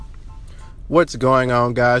What's going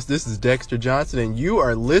on, guys? This is Dexter Johnson, and you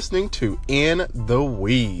are listening to In the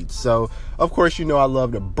Weeds. So, of course, you know I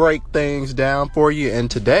love to break things down for you,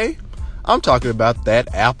 and today I'm talking about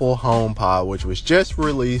that Apple HomePod, which was just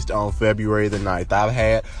released on February the 9th. I've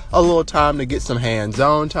had a little time to get some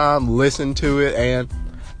hands-on time, listen to it, and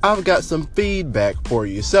I've got some feedback for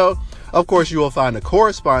you. So, of course, you will find a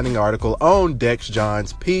corresponding article on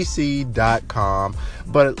DexJohnsPC.com,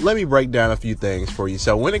 but let me break down a few things for you.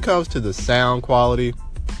 So when it comes to the sound quality,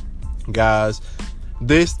 guys,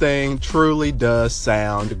 this thing truly does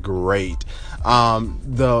sound great.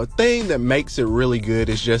 The thing that makes it really good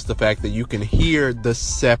is just the fact that you can hear the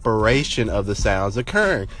separation of the sounds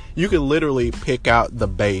occurring. You can literally pick out the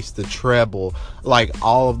bass, the treble, like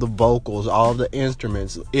all of the vocals, all of the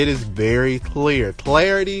instruments. It is very clear.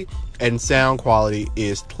 Clarity and sound quality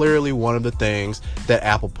is clearly one of the things that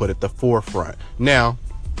Apple put at the forefront. Now,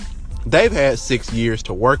 they've had 6 years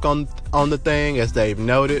to work on the thing, as they've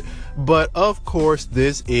noted, but of course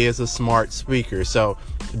this is a smart speaker, so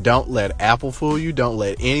don't let Apple fool you. Don't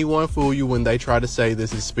let anyone fool you when they try to say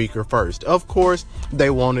this is speaker first. Of course they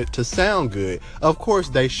want it to sound good. Of course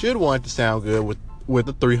they should want it to sound good with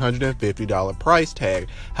a $350 price tag.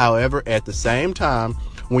 However, at the same time,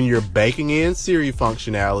 when you're baking in Siri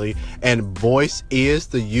functionality and voice is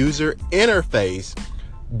the user interface,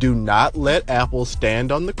 do not let Apple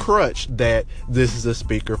stand on the crutch that this is a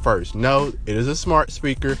speaker first. No, it is a smart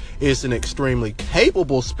speaker. It's an extremely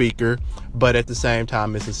capable speaker, but at the same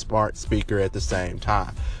time, it's a smart speaker at the same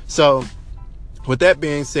time. So, with that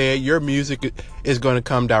being said, your music is going to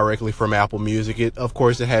come directly from Apple Music. Of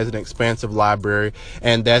course, it has an expansive library,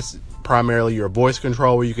 and that's primarily your voice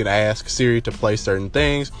control, where you can ask Siri to play certain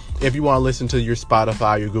things. If you want to listen to your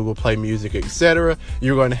Spotify, your Google Play Music, etc.,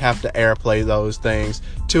 you're going to have to AirPlay those things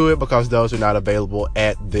to it, because those are not available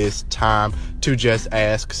at this time to just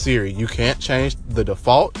ask Siri. You can't change the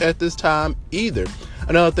default at this time either.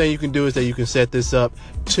 Another thing you can do is that you can set this up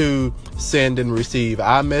to send and receive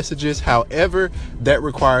iMessages. However, that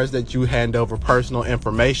requires that you hand over personal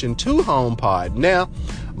information to HomePod. Now,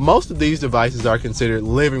 most of these devices are considered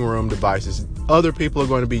living room devices. Other people are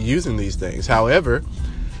going to be using these things. However,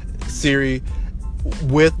 Siri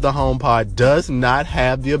with the HomePod does not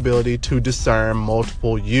have the ability to discern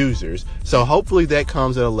multiple users. So hopefully that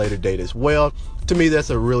comes at a later date as well. To me, that's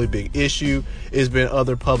a really big issue. There's been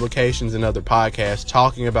other publications and other podcasts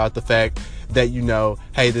talking about the fact that,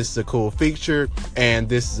 hey, this is a cool feature and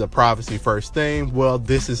this is a privacy first thing. Well,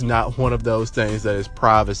 this is not one of those things that is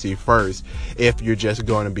privacy first, if you're just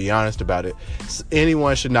going to be honest about it.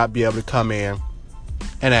 Anyone should not be able to come in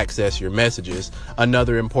and access your messages.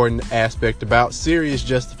 Another important aspect about Siri is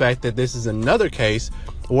just the fact that this is another case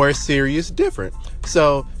where Siri is different.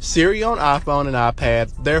 So Siri on iPhone and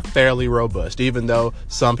iPad, they're fairly robust, even though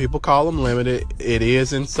some people call them limited. It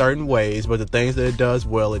is in certain ways, but the things that it does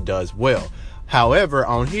well, it does well. However,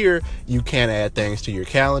 on here, you can't add things to your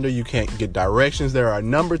calendar. You can't get directions. There are a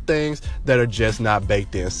number of things that are just not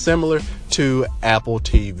baked in, similar to Apple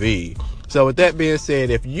TV. So with that being said,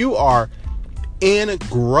 if you are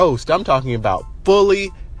engrossed, I'm talking about fully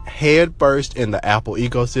head first in the Apple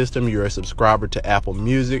ecosystem, you're a subscriber to Apple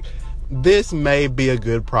Music, this may be a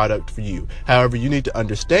good product for you. However, you need to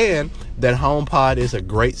understand that HomePod is a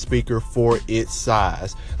great speaker for its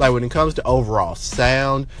size. Like when it comes to overall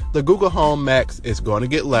sound, the Google Home Max is going to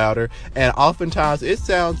get louder, and oftentimes it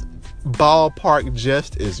sounds ballpark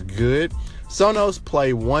just as good. Sonos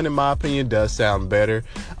Play 1, in my opinion, does sound better.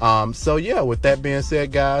 So yeah, with that being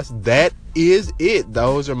said, guys, that is it.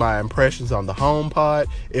 Those are my impressions on the HomePod.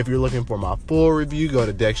 If you're looking for my full review, go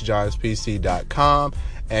to DexJohnsPC.com.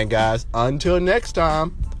 And guys, until next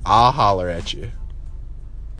time, I'll holler at you.